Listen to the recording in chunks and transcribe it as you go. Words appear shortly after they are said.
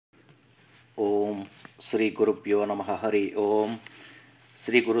Om Sri Gurubhyo Namaha Hari Om.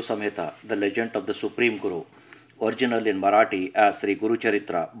 Sri Guru Samhita, the legend of the Supreme Guru, original in Marathi as Sri Guru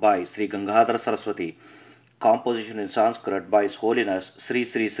Charitra by Sri Gangadhara Saraswati, composition in Sanskrit by His Holiness Sri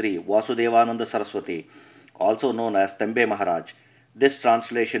Vasudevananda Saraswati, also known as Tembe Maharaj. This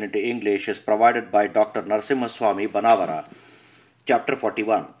translation into English is provided by Dr. Narasimhaswamy Banavara. Chapter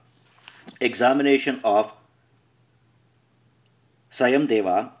 41. Examination of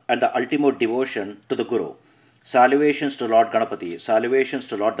Sayamdeva and the ultimate devotion to the Guru. Salutations to Lord Ganapati. Salutations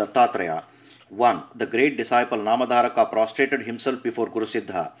to Lord Dattatreya. 1. The great disciple Namadharaka prostrated himself before Guru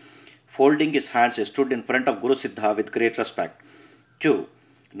Siddha. Folding his hands, he stood in front of Guru Siddha with great respect. 2.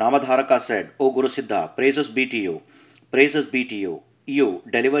 Namadharaka said, O Guru Siddha, praises be to you. Praises be to you. You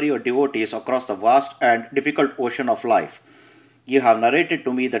deliver your devotees across the vast and difficult ocean of life. You have narrated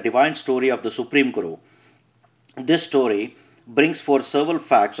to me the divine story of the Supreme Guru. This story brings forth several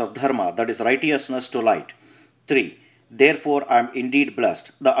facts of dharma, that is righteousness, to light. 3. Therefore I am indeed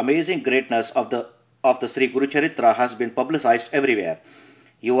blessed. The amazing greatness of the Sri Guru Charitra has been publicized everywhere.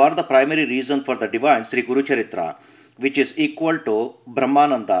 You are the primary reason for the divine Sri Guru Charitra, which is equal to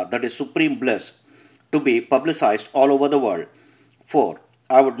Brahmananda, that is supreme bliss, to be publicized all over the world. 4.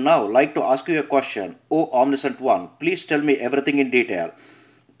 I would now like to ask you a question. O Omniscient One, please tell me everything in detail.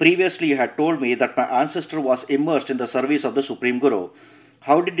 Previously you had told me that my ancestor was immersed in the service of the Supreme Guru.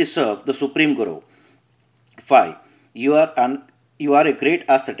 How did he serve the Supreme Guru? 5. You are a great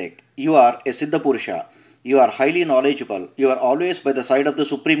ascetic. You are a Siddha Purusha. You are highly knowledgeable. You are always by the side of the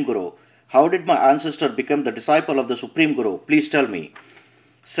Supreme Guru. How did my ancestor become the disciple of the Supreme Guru? Please tell me.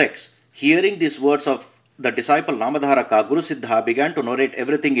 6. Hearing these words of the disciple Namadharaka, Guru Siddha began to narrate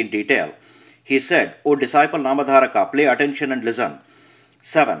everything in detail. He said, O disciple Namadharaka, pay attention and listen.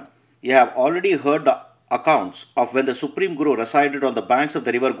 7. You have already heard the accounts of when the Supreme Guru resided on the banks of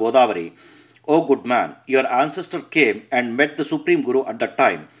the river Godavari. O good man, your ancestor came and met the Supreme Guru at that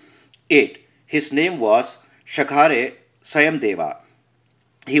time. 8. His name was Shakhare Sayamdeva.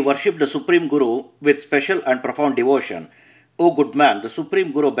 He worshipped the Supreme Guru with special and profound devotion. O good man, the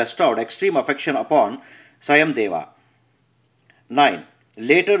Supreme Guru bestowed extreme affection upon Sayamdeva. 9.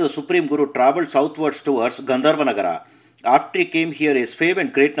 Later the Supreme Guru travelled southwards towards Gandharvanagara. After he came here, his fame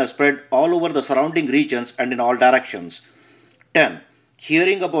and greatness spread all over the surrounding regions and in all directions. 10.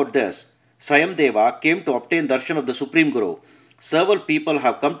 Hearing about this, Sayamdeva came to obtain darshan of the Supreme Guru. Several people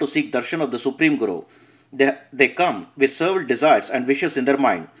have come to seek darshan of the Supreme Guru. They come with several desires and wishes in their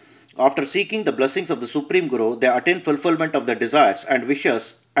mind. After seeking the blessings of the Supreme Guru, they attain fulfillment of their desires and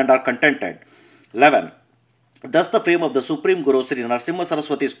wishes and are contented. 11. Thus the fame of the Supreme Guru Sri Narasimha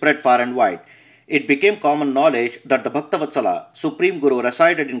Saraswati spread far and wide. It became common knowledge that the Bhaktavatsala, Supreme Guru,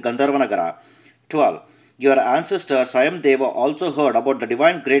 resided in Gandharvanagara. 12. Your ancestor Sayamdeva also heard about the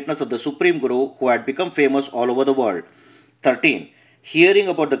divine greatness of the Supreme Guru, who had become famous all over the world. 13. Hearing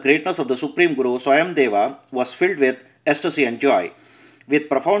about the greatness of the Supreme Guru, Sayamdeva was filled with ecstasy and joy. With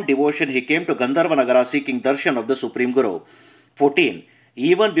profound devotion, he came to Gandharvanagara seeking darshan of the Supreme Guru. 14.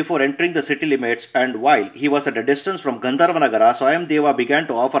 Even before entering the city limits and while he was at a distance from Gandharvanagara, Sayamdeva began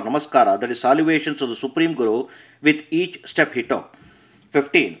to offer namaskara, that is salutations to the Supreme Guru, with each step he took.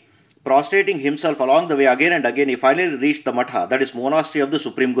 15. Prostrating himself along the way again and again, he finally reached the matha, that is monastery of the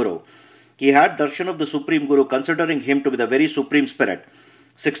Supreme Guru. He had darshan of the Supreme Guru, considering him to be the very Supreme Spirit.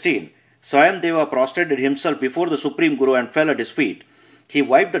 16. Sayamdeva prostrated himself before the Supreme Guru and fell at his feet. He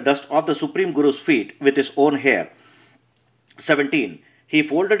wiped the dust off the Supreme Guru's feet with his own hair. 17. He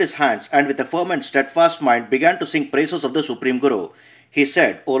folded his hands and with a firm and steadfast mind began to sing praises of the Supreme Guru. He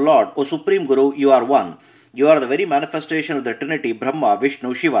said, O Lord, O Supreme Guru, you are one. You are the very manifestation of the Trinity, Brahma,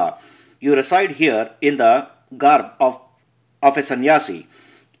 Vishnu, Shiva. You reside here in the garb of a sannyasi.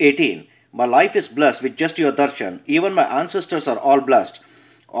 18. My life is blessed with just your darshan. Even my ancestors are all blessed.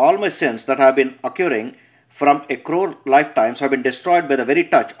 All my sins that have been occurring from a crore lifetimes have been destroyed by the very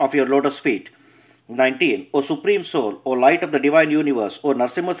touch of your lotus feet. 19. O Supreme Soul, O Light of the Divine Universe, O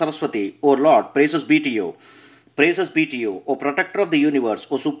Narasimha Saraswati, O Lord, praises be to you. Praises be to you, O Protector of the Universe,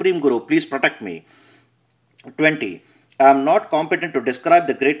 O Supreme Guru, please protect me. 20. I am not competent to describe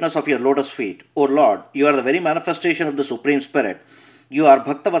the greatness of your lotus feet. O Lord, you are the very manifestation of the Supreme Spirit. You are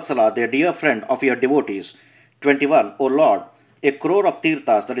Bhaktavatsala, the dear friend of your devotees. 21. O Lord, a crore of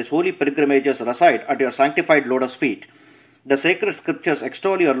tirthas, that is holy pilgrimages, reside at your sanctified lotus feet. The sacred scriptures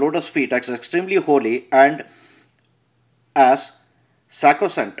extol your lotus feet as extremely holy and as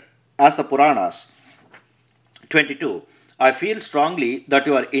sacrosanct as the Puranas. 22. I feel strongly that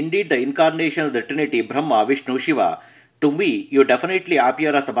you are indeed the incarnation of the Trinity, Brahma, Vishnu, Shiva. To me, you definitely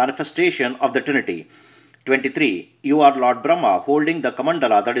appear as the manifestation of the Trinity. 23. You are Lord Brahma holding the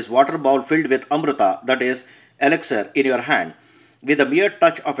Kamandala, that is water bowl filled with Amrita, that is elixir, in your hand. With the mere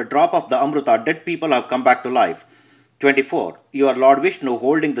touch of a drop of the Amrita, dead people have come back to life. 24. You are Lord Vishnu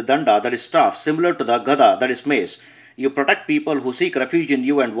holding the Danda, that is staff, similar to the Gada, that is mace. You protect people who seek refuge in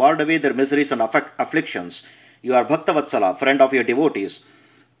you and ward away their miseries and afflictions. You are Bhaktavatsala, friend of your devotees.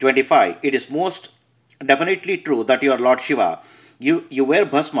 25. It is most definitely true that you are Lord Shiva. You wear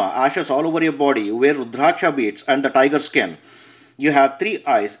bhasma, ashes all over your body. You wear rudraksha beads and the tiger skin. You have 3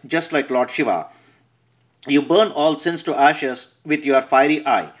 eyes, just like Lord Shiva. You burn all sins to ashes with your fiery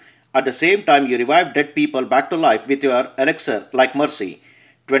eye. At the same time, you revive dead people back to life with your elixir, like mercy.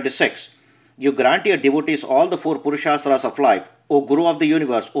 26. You grant your devotees all the 4 Purushastras of life. O Guru of the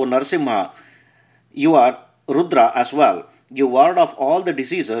universe, O Narasimha, you are Rudra as well. You ward off all the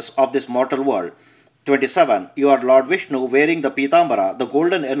diseases of this mortal world. 27. You are Lord Vishnu wearing the Pitambara, the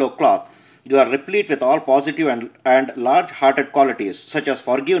golden yellow cloth. You are replete with all positive and large-hearted qualities, such as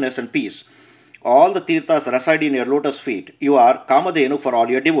forgiveness and peace. All the tirthas reside in your lotus feet. You are Kamadhenu for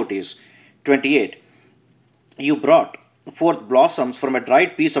all your devotees. 28. You brought forth blossoms from a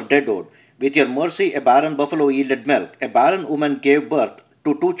dried piece of dead wood. With your mercy, a barren buffalo yielded milk. A barren woman gave birth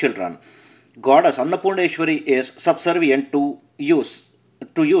to 2 children. Goddess Annapurneshwari is subservient to you,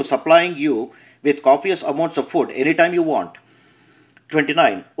 supplying you with copious amounts of food anytime you want.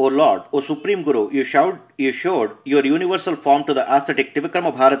 29. O Lord, O Supreme Guru, you showed your universal form to the ascetic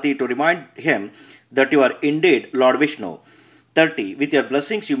Trivikrama Bharati to remind him that you are indeed Lord Vishnu. 30. With your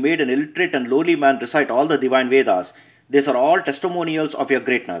blessings you made an illiterate and lowly man recite all the divine Vedas. These are all testimonials of your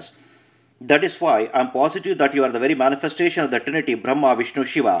greatness. That is why I am positive that you are the very manifestation of the Trinity Brahma, Vishnu,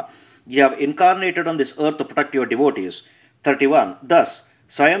 Shiva. You have incarnated on this earth to protect your devotees. 31. Thus,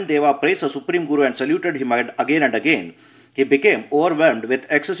 Sayamdeva praised the Supreme Guru and saluted him again and again. He became overwhelmed with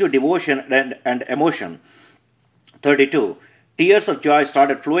excessive devotion and emotion. 32. Tears of joy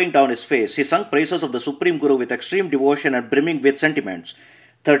started flowing down his face. He sung praises of the Supreme Guru with extreme devotion and brimming with sentiments.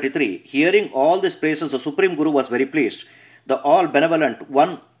 33. Hearing all these praises, the Supreme Guru was very pleased. The all-benevolent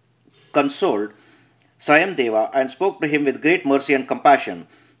one consoled Sayamdeva and spoke to him with great mercy and compassion.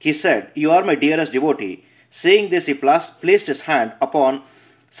 He said, "You are my dearest devotee." Saying this, he placed his hand upon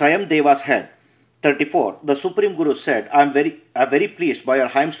Sayamdeva's head. 34. The Supreme Guru said, I am very pleased by your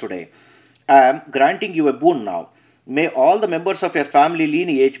hymns today. I am granting you a boon now. May all the members of your family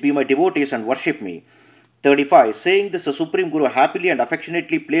lineage be my devotees and worship me. 35. Saying this, the Supreme Guru happily and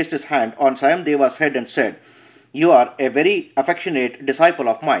affectionately placed his hand on Sayamdeva's head and said, You are a very affectionate disciple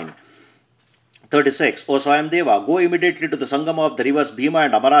of mine. 36. O Sayamdeva, go immediately to the Sangama of the rivers Bhima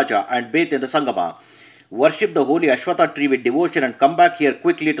and Amaraja and bathe in the Sangama. Worship the holy Ashwatha tree with devotion and come back here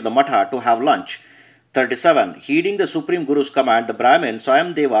quickly to the Matha to have lunch. 37. Heeding the Supreme Guru's command, the Brahmin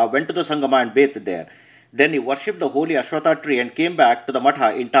Sayamdeva went to the Sangama and bathed there. Then he worshipped the holy Ashwatha tree and came back to the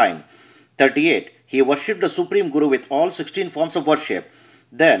Matha in time. 38. He worshipped the Supreme Guru with all 16 forms of worship.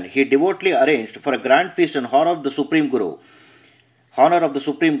 Then he devotedly arranged for a grand feast in honor of the Supreme Guru,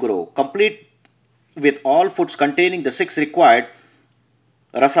 complete with all foods containing the 6 required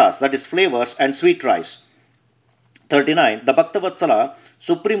rasas, that is flavors, and sweet rice. 39. The Bhaktavatsala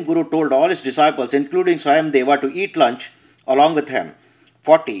Supreme Guru told all his disciples, including Sayamdeva, to eat lunch along with him.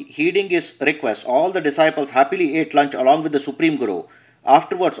 40. Heeding his request, all the disciples happily ate lunch along with the Supreme Guru.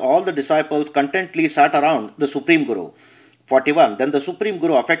 Afterwards, all the disciples contentedly sat around the Supreme Guru. 41. Then the Supreme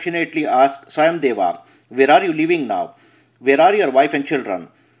Guru affectionately asked Sayamdeva, Where are you living now? Where are your wife and children?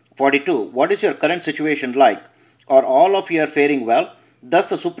 42. What is your current situation like? Are all of you faring well? Thus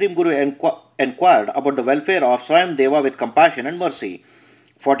the Supreme Guru inquired about the welfare of Sayamdeva with compassion and mercy.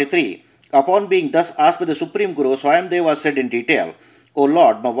 43. Upon being thus asked by the Supreme Guru, Sayamdeva said in detail, O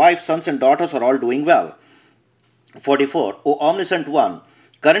Lord, my wife, sons and daughters are all doing well. 44. O Omniscient One,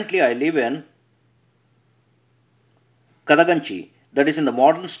 currently I live in Kadaganchi, that is in the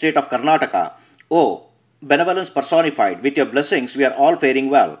modern state of Karnataka. O benevolence personified, with your blessings we are all faring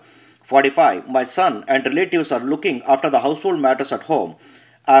well. 45. My son and relatives are looking after the household matters at home.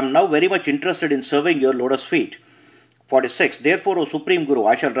 I am now very much interested in serving your lotus feet. 46. Therefore, O Supreme Guru,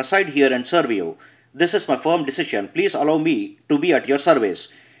 I shall reside here and serve you. This is my firm decision. Please allow me to be at your service.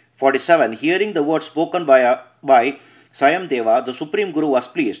 47. Hearing the words spoken by Sayamdeva, the Supreme Guru was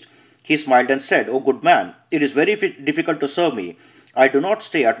pleased. He smiled and said, O good man, it is very difficult to serve me. I do not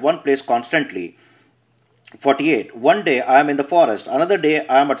stay at one place constantly. 48. One day I am in the forest, another day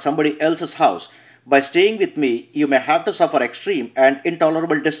I am at somebody else's house. By staying with me, you may have to suffer extreme and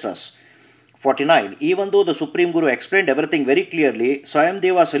intolerable distress. 49. Even though the Supreme Guru explained everything very clearly,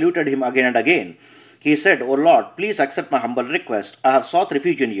 Sayamdeva saluted him again and again. He said, O Lord, please accept my humble request. I have sought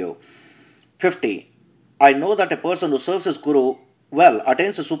refuge in you. 50. I know that a person who serves his Guru well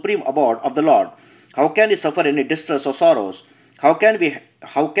attains the supreme abode of the Lord. How can he suffer any distress or sorrows? How can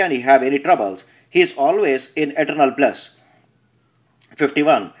he have any troubles? He is always in eternal bliss.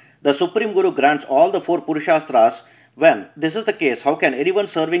 51. The Supreme Guru grants all the four Purushastras. When this is the case, how can anyone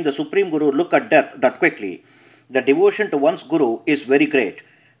serving the Supreme Guru look at death that quickly? The devotion to one's Guru is very great.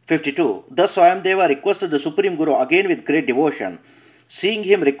 52. Thus Sayamdeva requested the Supreme Guru again with great devotion. Seeing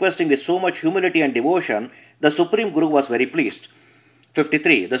him requesting with so much humility and devotion, the Supreme Guru was very pleased.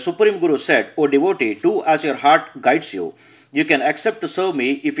 53. The Supreme Guru said, O devotee, do as your heart guides you. You can accept to serve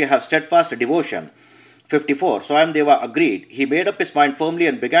me if you have steadfast devotion. 54. Sayamdeva agreed. He made up his mind firmly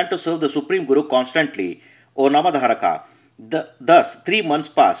and began to serve the Supreme Guru constantly, O Namadharaka. Thus 3 months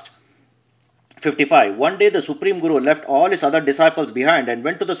passed. 55. One day the Supreme Guru left all his other disciples behind and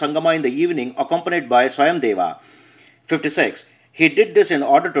went to the Sangama in the evening accompanied by Sayamdeva. 56. He did this in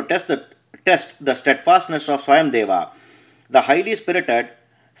order to test the steadfastness of Sayamdeva. The highly spirited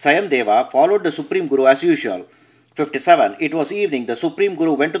Sayamdeva followed the Supreme Guru as usual. 57. It was evening. The Supreme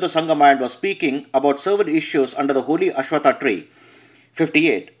Guru went to the Sangama and was speaking about several issues under the holy Ashwatha tree.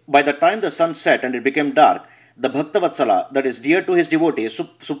 58. By the time the sun set and it became dark, the Bhaktavatsala, that is dear to his devotees,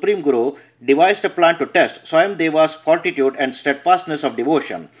 Supreme Guru devised a plan to test Sayamdeva's fortitude and steadfastness of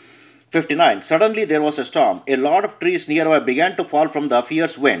devotion. 59. Suddenly there was a storm. A lot of trees nearby began to fall from the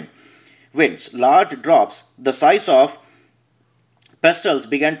fierce winds. Large drops, the size of pestles,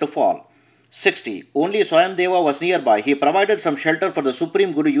 began to fall. 60. Only Sayamdeva was nearby. He provided some shelter for the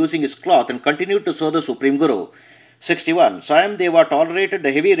Supreme Guru using his cloth and continued to serve the Supreme Guru. 61. Sayamdeva tolerated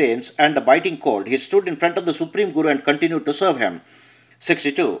the heavy rains and the biting cold. He stood in front of the Supreme Guru and continued to serve him.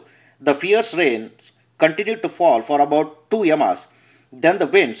 62. The fierce rains continued to fall for about 2 yamas. Then the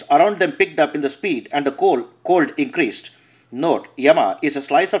winds around them picked up in the speed and the cold increased. Note, yama is a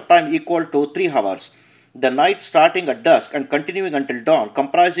slice of time equal to 3 hours. The night starting at dusk and continuing until dawn,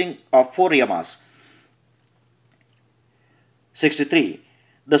 comprising of 4 yamas. 63.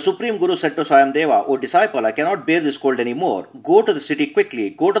 The Supreme Guru said to Sayamdeva, O disciple, I cannot bear this cold any more. Go to the city quickly.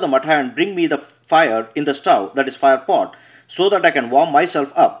 Go to the matha and bring me the fire in the stove, that is fire pot, so that I can warm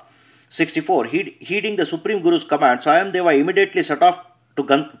myself up. 64. Heeding the Supreme Guru's command, Sayamdeva immediately set off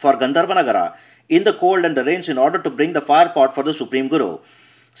for Gandharvanagara in the cold and the rains in order to bring the fire pot for the Supreme Guru.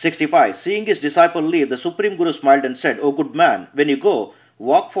 65. Seeing his disciple leave, the Supreme Guru smiled and said, O good man, when you go,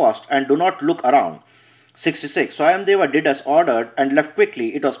 walk fast and do not look around. 66. Sayamdeva did as ordered and left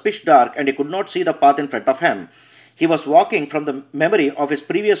quickly. It was pitch dark and he could not see the path in front of him. He was walking from the memory of his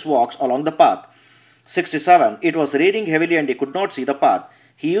previous walks along the path. 67. It was raining heavily and he could not see the path.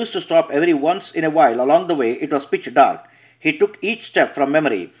 He used to stop every once in a while along the way. It was pitch dark. He took each step from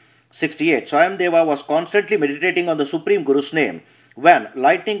memory. 68. Sayamdeva was constantly meditating on the Supreme Guru's name. When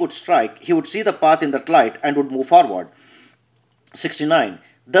lightning would strike, he would see the path in that light and would move forward. 69.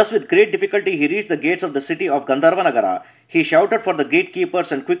 Thus with great difficulty he reached the gates of the city of Gandharvanagara. He shouted for the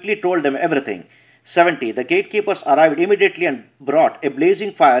gatekeepers and quickly told them everything. 70. The gatekeepers arrived immediately and brought a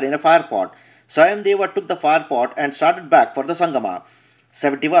blazing fire in a fire pot. Sayamdeva took the fire pot and started back for the Sangama.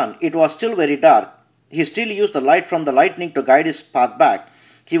 71. It was still very dark. He still used the light from the lightning to guide his path back.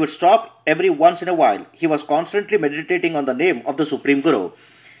 He would stop every once in a while. He was constantly meditating on the name of the Supreme Guru.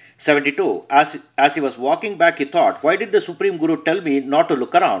 72. As he was walking back, he thought, why did the Supreme Guru tell me not to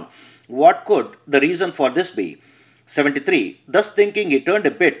look around? What could the reason for this be? 73. Thus thinking, he turned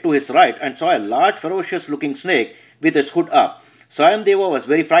a bit to his right and saw a large ferocious looking snake with its hood up. Sayamdeva was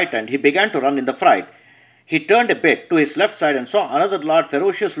very frightened. He began to run in the fright. He turned a bit to his left side and saw another large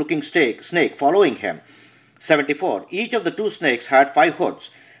ferocious looking snake following him. 74. Each of the 2 snakes had 5 hoods.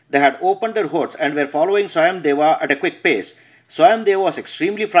 They had opened their hoods and were following Sayamdeva at a quick pace. Sayamdeva was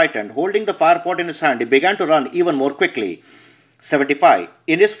extremely frightened. Holding the fire pot in his hand, he began to run even more quickly. 75.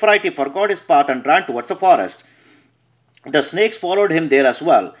 In his fright, he forgot his path and ran towards the forest. The snakes followed him there as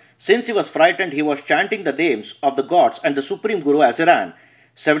well. Since he was frightened, he was chanting the names of the gods and the Supreme Guru as he ran.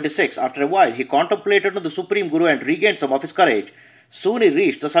 76. After a while, he contemplated on the Supreme Guru and regained some of his courage. Soon he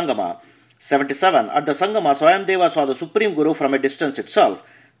reached the Sangama. 77. At the Sangama, Sayamdeva saw the Supreme Guru from a distance itself.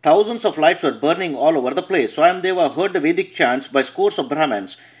 Thousands of lights were burning all over the place. Sayamdeva heard the Vedic chants by scores of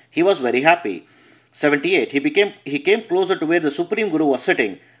Brahmins. He was very happy. 78. He came closer to where the Supreme Guru was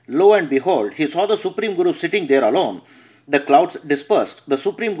sitting. Lo and behold, he saw the Supreme Guru sitting there alone. The clouds dispersed. The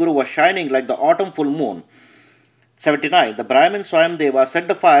Supreme Guru was shining like the autumn full moon. 79. The Brahmin Sayamdeva set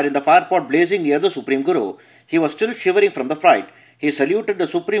the fire in the fire pot blazing near the Supreme Guru. He was still shivering from the fright. He saluted the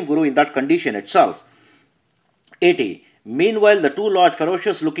Supreme Guru in that condition itself. 80. Meanwhile, the 2 large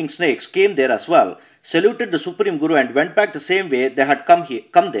ferocious looking snakes came there as well, saluted the Supreme Guru and went back the same way they had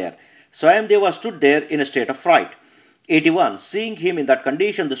come there. Sayamdeva stood there in a state of fright. 81. Seeing him in that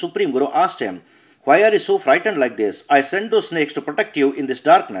condition, the Supreme Guru asked him, "Why are you so frightened like this? I sent those snakes to protect you in this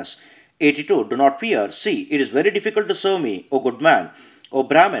darkness." 82. Do not fear. See, it is very difficult to serve me, O good man. O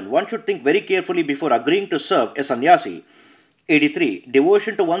Brahmin, one should think very carefully before agreeing to serve a sannyasi. 83.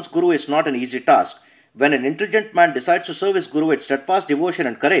 Devotion to one's Guru is not an easy task. When an intelligent man decides to serve his Guru with steadfast devotion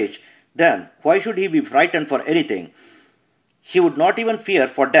and courage, then why should he be frightened for anything? He would not even fear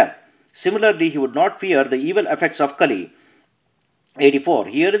for death. Similarly, he would not fear the evil effects of Kali. 84.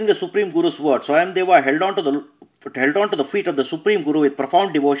 Hearing the Supreme Guru's words, Sayamdeva held on to the feet of the Supreme Guru with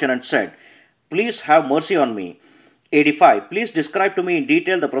profound devotion and said, "Please have mercy on me." 85. Please describe to me in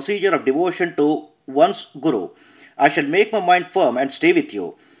detail the procedure of devotion to one's Guru. I shall make my mind firm and stay with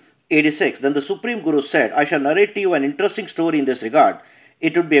you. 86. Then the Supreme Guru said, "I shall narrate to you an interesting story in this regard.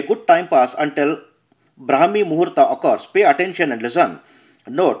 It would be a good time pass until Brahmi Muhurta occurs. Pay attention and listen."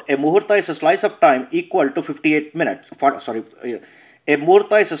 Note, a Muhurta is a slice of time equal to 58 minutes. A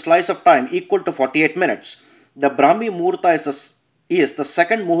Muhurta is a slice of time equal to 48 minutes. The Brahmi Muhurta is the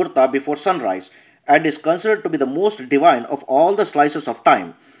second Muhurta before sunrise and is considered to be the most divine of all the slices of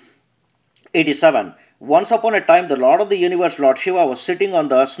time. 87. Once upon a time, the Lord of the Universe, Lord Shiva, was sitting on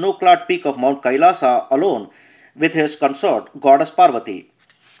the snow-clad peak of Mount Kailasa alone with his consort, Goddess Parvati.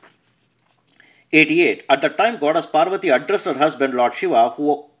 88. At the time Goddess Parvati addressed her husband, Lord Shiva,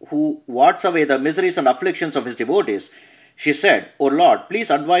 who wards away the miseries and afflictions of his devotees, she said, "O Lord,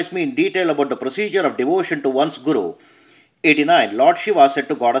 please advise me in detail about the procedure of devotion to one's Guru." 89. Lord Shiva said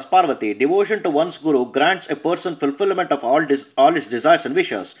to Goddess Parvati, "Devotion to one's Guru grants a person fulfillment of all his desires and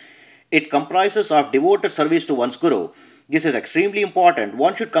wishes. It comprises of devoted service to one's Guru. This is extremely important.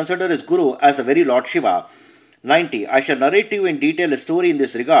 One should consider his Guru as the very Lord Shiva." 90. I shall narrate to you in detail a story in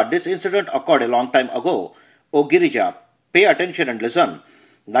this regard. This incident occurred a long time ago. O Girija, pay attention and listen.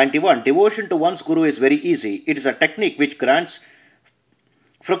 91. Devotion to one's Guru is very easy. It is a technique which grants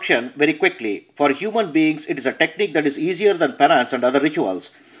fruition very quickly. For human beings, it is a technique that is easier than penance and other rituals.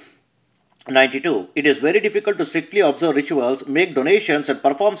 92. It is very difficult to strictly observe rituals, make donations and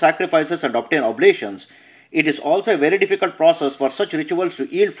perform sacrifices and obtain oblations. It is also a very difficult process for such rituals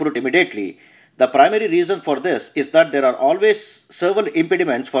to yield fruit immediately. The primary reason for this is that there are always several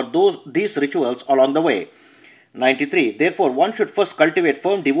impediments for these rituals along the way. 93. Therefore, one should first cultivate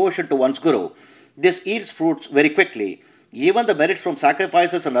firm devotion to one's Guru. This yields fruits very quickly. Even the merits from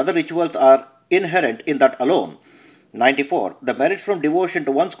sacrifices and other rituals are inherent in that alone. 94. The merits from devotion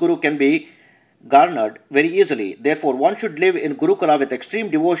to one's Guru can be garnered very easily. Therefore, one should live in Gurukula with extreme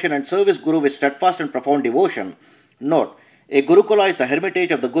devotion and serve his Guru with steadfast and profound devotion. Note, a Gurukula is the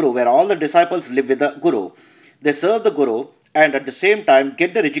hermitage of the Guru where all the disciples live with the Guru. They serve the Guru and at the same time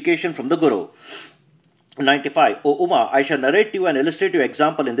get their education from the Guru. 95. O Uma, I shall narrate to you an illustrative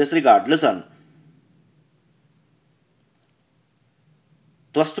example in this regard. Listen.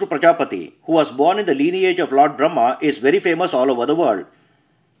 Twastru Prajapati, who was born in the lineage of Lord Brahma, is very famous all over the world.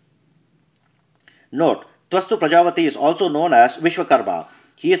 Note, Twastru Prajapati is also known as Vishwakarma.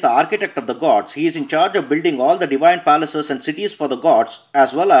 He is the architect of the gods. He is in charge of building all the divine palaces and cities for the gods,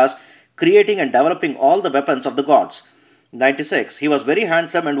 as well as creating and developing all the weapons of the gods. 96. He was very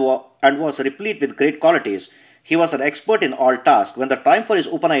handsome and was replete with great qualities. He was an expert in all tasks. When the time for his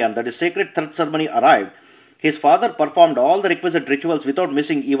Upanayan, that is sacred third ceremony, arrived, his father performed all the requisite rituals without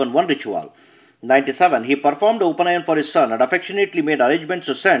missing even one ritual. 97. He performed the Upanayan for his son and affectionately made arrangements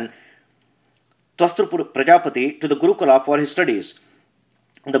to send Twastru Prajapati to the Gurukula for his studies.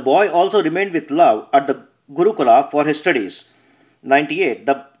 The boy also remained with love at the Gurukula for his studies. 98.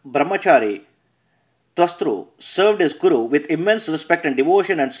 The Brahmachari Twastru served his Guru with immense respect and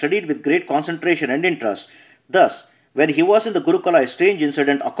devotion and studied with great concentration and interest. Thus, when he was in the Gurukula, a strange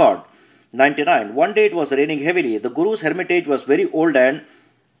incident occurred. 99. One day it was raining heavily. The Guru's hermitage was very old and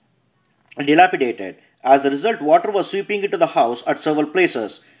dilapidated. As a result, water was sweeping into the house at several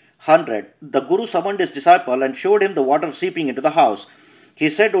places. 100. The Guru summoned his disciple and showed him the water seeping into the house. He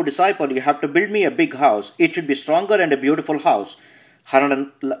said, "O disciple, you have to build me a big house. It should be stronger and a beautiful house."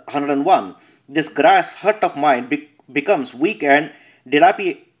 101. This grass hut of mine becomes weak and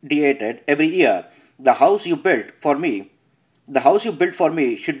dilapidated every year. The house you built for me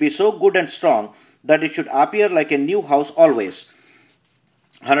should be so good and strong that it should appear like a new house always.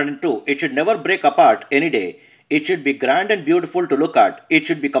 102. It should never break apart any day. It should be grand and beautiful to look at. It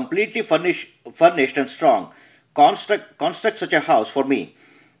should be completely furnished and strong. Construct such a house for me.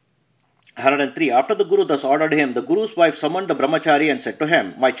 103. After the Guru thus ordered him, the Guru's wife summoned the Brahmachari and said to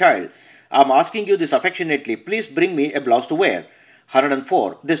him, "My child, I am asking you this affectionately. Please bring me a blouse to wear."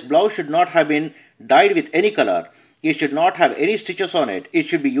 104. This blouse should not have been dyed with any color. It should not have any stitches on it. It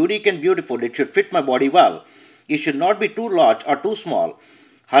should be unique and beautiful. It should fit my body well. It should not be too large or too small.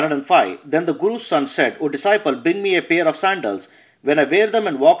 105. Then the Guru's son said, O disciple, bring me a pair of sandals. When I wear them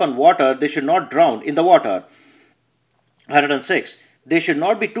and walk on water, they should not drown in the water. 106. They should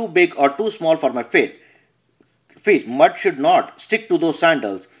not be too big or too small for my feet. Mud should not stick to those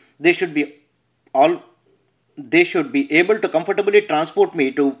sandals. They should be able to comfortably transport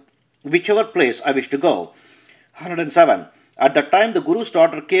me to whichever place I wish to go. 107. At that time the Guru's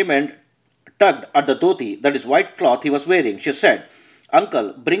daughter came and tugged at the dhoti, that is white cloth he was wearing. She said,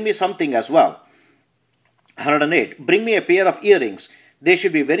 Uncle, bring me something as well. 108. Bring me a pair of earrings. They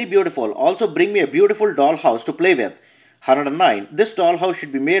should be very beautiful. Also bring me a beautiful dollhouse to play with. 109. This dollhouse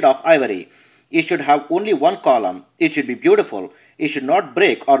should be made of ivory. It should have only one column. It should be beautiful. It should not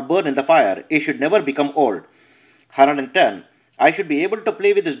break or burn in the fire. It should never become old. 110. I should be able to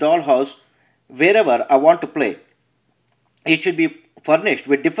play with this dollhouse wherever I want to play. It should be furnished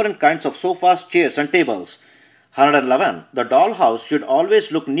with different kinds of sofas, chairs and tables. 111. The dollhouse should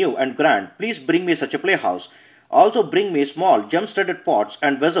always look new and grand. Please bring me such a playhouse. Also bring me small gem-studded pots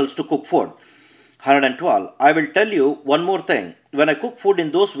and vessels to cook food. 112. I will tell you one more thing. When I cook food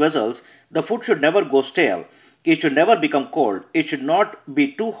in those vessels, the food should never go stale. It should never become cold. It should not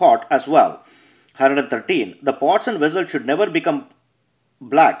be too hot as well. 113. The pots and vessels should never become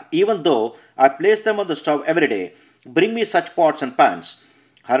black, even though I place them on the stove every day. Bring me such pots and pans.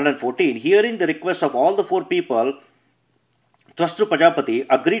 114. Hearing the request of all the four people, Twastru Prajapati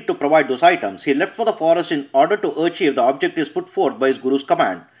agreed to provide those items. He left for the forest in order to achieve the objectives put forth by his Guru's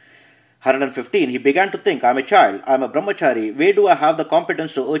command. 115. He began to think, I am a child, I am a brahmachari, where do I have the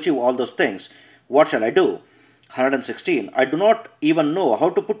competence to achieve all those things? What shall I do? 116. I do not even know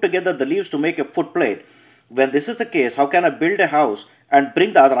how to put together the leaves to make a foot plate. When this is the case, how can I build a house and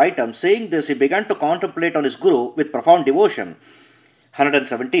bring the other items? Saying this, he began to contemplate on his Guru with profound devotion.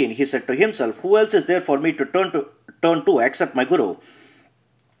 117. He said to himself, who else is there for me to turn to except my Guru?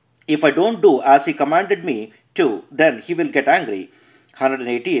 If I don't do as he commanded me to, then he will get angry.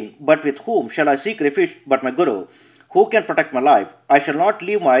 118. But with whom shall I seek refuge but my Guru? Who can protect my life? I shall not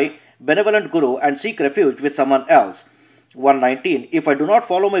leave my benevolent Guru and seek refuge with someone else. 119. If I do not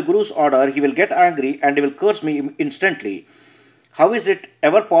follow my Guru's order, he will get angry and he will curse me instantly. How is it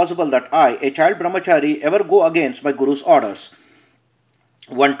ever possible that I, a child brahmachari, ever go against my Guru's orders?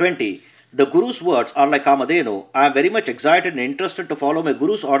 120. The Guru's words are like Kamadhenu. I am very much excited and interested to follow my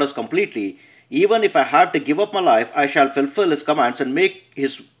Guru's orders completely. Even if I have to give up my life, I shall fulfill his commands and make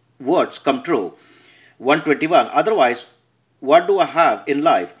his words come true. 121. Otherwise, what do I have in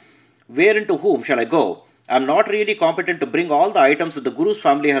life? Where and to whom shall I go? I am not really competent to bring all the items that the Guru's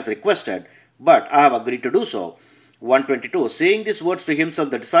family has requested, but I have agreed to do so. 122. Saying these words to himself,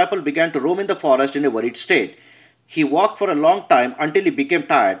 the disciple began to roam in the forest in a worried state. He walked for a long time until he became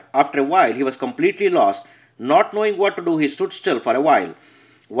tired. After a while, he was completely lost. Not knowing what to do, he stood still for a while.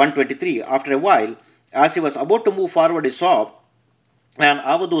 123. After a while, as he was about to move forward, he saw an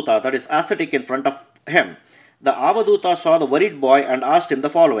Avaduta, that is ascetic, in front of him. The Avaduta saw the worried boy and asked him the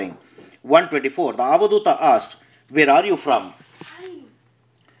following. 124. The Avaduta asked, where are you from?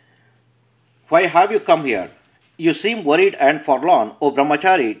 Why have you come here? You seem worried and forlorn. O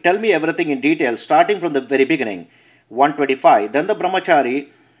Brahmachari, tell me everything in detail, starting from the very beginning. 125. Then the Brahmachari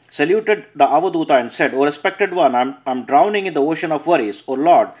saluted the Avaduta and said, O respected one, I'm drowning in the ocean of worries. O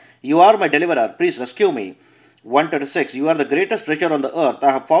Lord, you are my deliverer. Please rescue me. 126. You are the greatest treasure on the earth.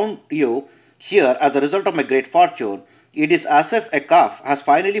 I have found you here as a result of my great fortune. It is as if a calf has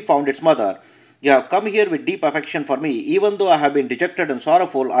finally found its mother. You have come here with deep affection for me. Even though I have been dejected and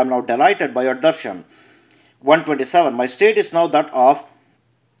sorrowful, I am now delighted by your darshan. 127. My state is now that of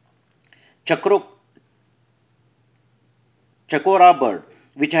Chakora bird,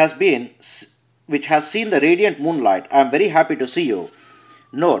 which has seen the radiant moonlight. I am very happy to see you.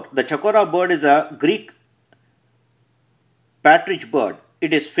 Note, the Chakora bird is a Greek partridge bird.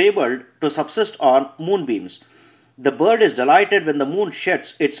 It is fabled to subsist on moonbeams. The bird is delighted when the moon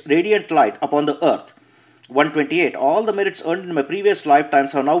sheds its radiant light upon the earth. 128. All the merits earned in my previous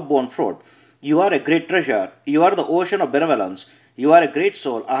lifetimes have now borne fruit. You are a great treasure. You are the ocean of benevolence. You are a great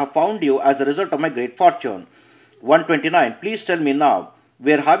soul. I have found you as a result of my great fortune. 129. Please tell me now,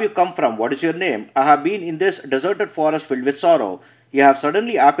 where have you come from? What is your name? I have been in this deserted forest filled with sorrow. You have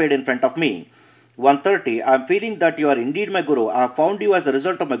suddenly appeared in front of me. 130. I am feeling that you are indeed my Guru. I have found you as the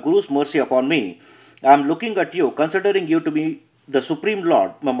result of my Guru's mercy upon me. I am looking at you, considering you to be the Supreme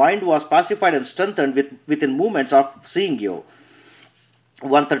Lord. My mind was pacified and strengthened within moments of seeing you.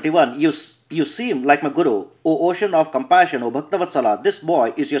 131. You seem like my Guru. O ocean of compassion, O Bhaktavatsala, this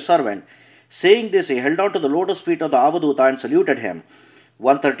boy is your servant. Saying this, he held on to the lotus feet of the Avaduta and saluted him.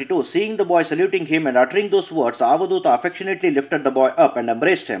 132. Seeing the boy saluting him and uttering those words, the Avaduta affectionately lifted the boy up and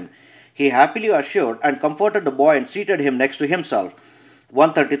embraced him. He happily assured and comforted the boy and seated him next to himself.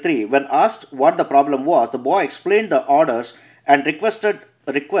 133. When asked what the problem was, the boy explained the orders and requests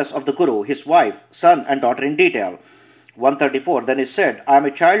of the Guru, his wife, son and daughter in detail. 134. Then he said, I am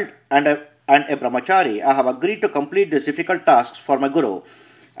a child and a brahmachari. I have agreed to complete these difficult tasks for my Guru.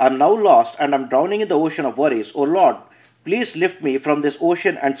 I am now lost and I am drowning in the ocean of worries. O Lord, please lift me from this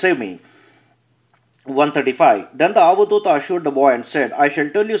ocean and save me. 135. Then the Avaduta assured the boy and said, I shall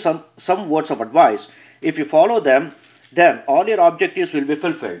tell you some words of advice. If you follow them, then all your objectives will be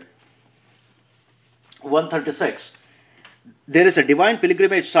fulfilled. 136. There is a divine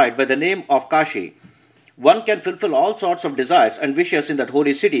pilgrimage site by the name of Kashi. One can fulfill all sorts of desires and wishes in that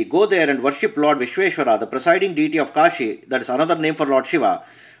holy city. Go there and worship Lord Vishweshwara, the presiding deity of Kashi, that is another name for Lord Shiva,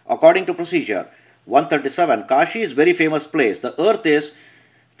 according to procedure. 137. Kashi is a very famous place. The earth is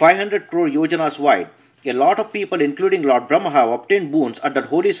 500 crore yojanas wide. A lot of people, including Lord Brahma, have obtained boons at that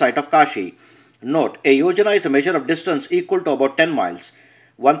holy site of Kashi. Note, a yojana is a measure of distance equal to about 10 miles.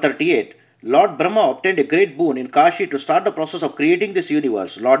 138. Lord Brahma obtained a great boon in Kashi to start the process of creating this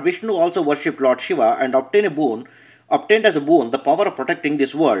universe. Lord Vishnu also worshipped Lord Shiva and obtained as a boon the power of protecting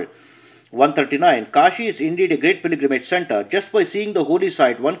this world. 139. Kashi is indeed a great pilgrimage center. Just by seeing the holy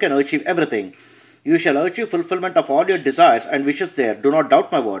site, one can achieve everything. You shall achieve fulfillment of all your desires and wishes there. Do not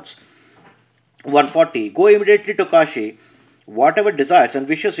doubt my words. 140. Go immediately to Kashi. Whatever desires and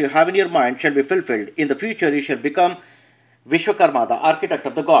wishes you have in your mind shall be fulfilled. In the future, you shall become Vishwakarma, the architect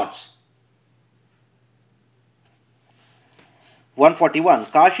of the gods. 141.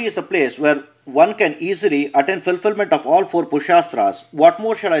 Kashi is the place where one can easily attain fulfillment of all four Purushastras. What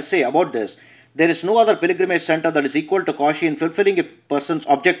more shall I say about this? There is no other pilgrimage center that is equal to Kashi in fulfilling a person's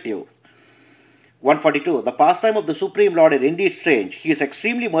objectives. 142. The pastime of the Supreme Lord is indeed strange. He is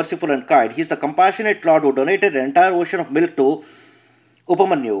extremely merciful and kind. He is the compassionate Lord who donated an entire ocean of milk to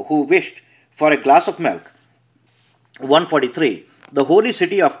Upamanyu, who wished for a glass of milk. 143. The holy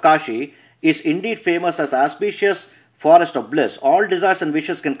city of Kashi is indeed famous as auspicious forest of bliss. All desires and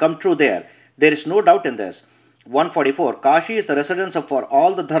wishes can come true there. There is no doubt in this. 144. Kashi is the residence for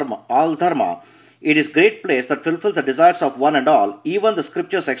all dharma. It is a great place that fulfills the desires of one and all. Even the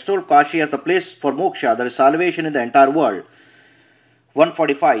scriptures extol Kashi as the place for moksha, that is salvation in the entire world.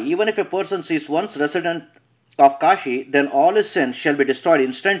 145. Even if a person sees once resident of Kashi, then all his sins shall be destroyed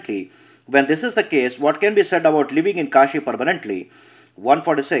instantly. When this is the case, what can be said about living in Kashi permanently?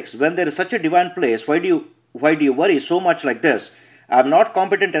 146. When there is such a divine place, why do you worry so much like this? I am not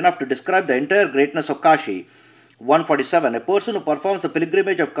competent enough to describe the entire greatness of Kashi. 147. A person who performs the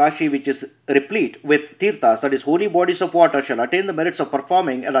pilgrimage of Kashi, which is replete with tirthas, that is holy bodies of water, shall attain the merits of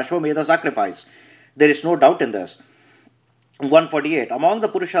performing an Ashwamedha sacrifice. There is no doubt in this. 148. Among the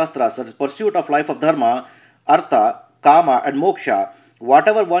Purushastras, that is pursuit of life of dharma, artha, kama and moksha,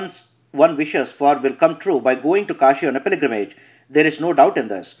 whatever one wishes for will come true by going to Kashi on a pilgrimage. There is no doubt in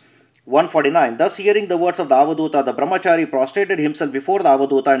this. 149. Thus hearing the words of the Avaduta, the brahmachari prostrated himself before the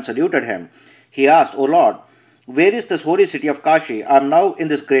Avaduta and saluted him. He asked, O Lord, where is this holy city of Kashi? I am now in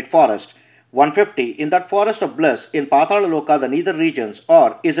this great forest. 150. In that forest of bliss, in Patala Loka, the nether regions,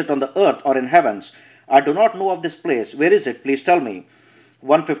 or is it on the earth or in heavens? I do not know of this place. Where is it? Please tell me.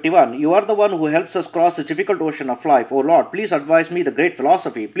 151. You are the one who helps us cross the difficult ocean of life. O Lord, please advise me the great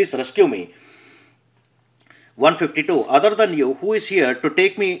philosophy. Please rescue me. 152. Other than you, who is here to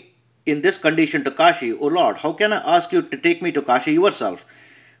take me in this condition to Kashi? O Lord, how can I ask you to take me to Kashi yourself?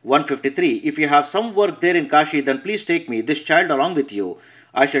 153. If you have some work there in Kashi, then please take me, this child, along with you.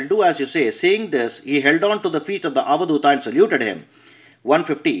 I shall do as you say. Saying this, he held on to the feet of the Avaduta and saluted him.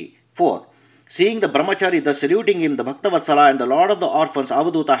 154. Seeing the brahmachari thus saluting him, the Bhaktavatsala and the Lord of the orphans,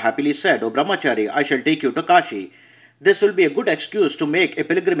 Avaduta happily said, O brahmachari, I shall take you to Kashi. This will be a good excuse to make a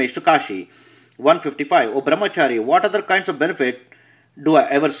pilgrimage to Kashi. 155. O brahmachari, what other kinds of benefit do I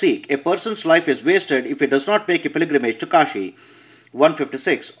ever seek? A person's life is wasted if he does not make a pilgrimage to Kashi.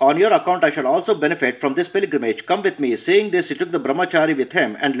 156. On your account I shall also benefit from this pilgrimage. Come with me. Saying this, he took the brahmachari with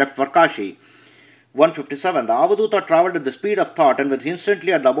him and left for Kashi. 157. The Avaduta travelled at the speed of thought and was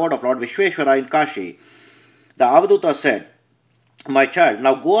instantly at the abode of Lord Vishweshwara in Kashi. The Avaduta said, My child,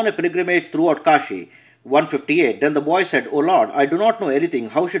 now go on a pilgrimage throughout Kashi. 158. Then the boy said, O Lord, I do not know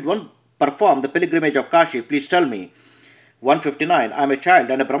anything. How should one perform the pilgrimage of Kashi? Please tell me. 159. I am a child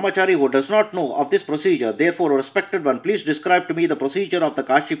and a brahmachari who does not know of this procedure. Therefore, O respected one, please describe to me the procedure of the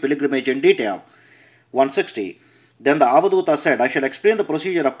Kashi pilgrimage in detail. 160. Then the Avaduta said, I shall explain the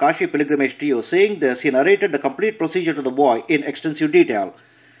procedure of Kashi pilgrimage to you. Saying this, he narrated the complete procedure to the boy in extensive detail.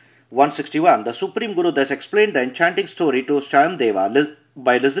 161. The Supreme Guru thus explained the enchanting story to Sayamdeva.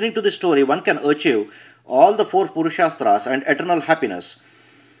 By listening to this story, one can achieve all the 4 Purushastras and eternal happiness.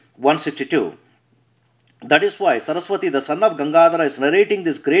 162. That is why Saraswati, the son of Gangadhara, is narrating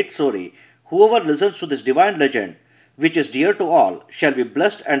this great story. Whoever listens to this divine legend, which is dear to all, shall be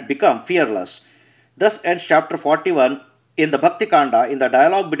blessed and become fearless. Thus ends chapter 41 in the Bhakti Kaanda, in the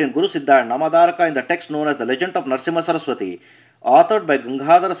dialogue between Guru Siddha and Namadharaka, in the text known as the Legend of Narasimha Saraswati, authored by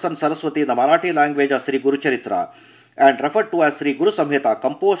Gangadhara Saraswati in the Marathi language as Sri Guru Charitra, and referred to as Sri Guru Samhita,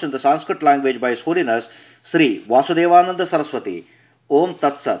 composed in the Sanskrit language by His Holiness Sri Vasudevananda Saraswati. Om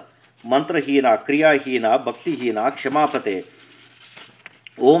Tat Sat. Mantrahina, Kriyahina, Bhaktihina, Kshemapate.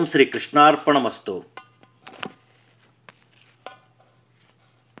 Om Sri Krishnarpanamastu.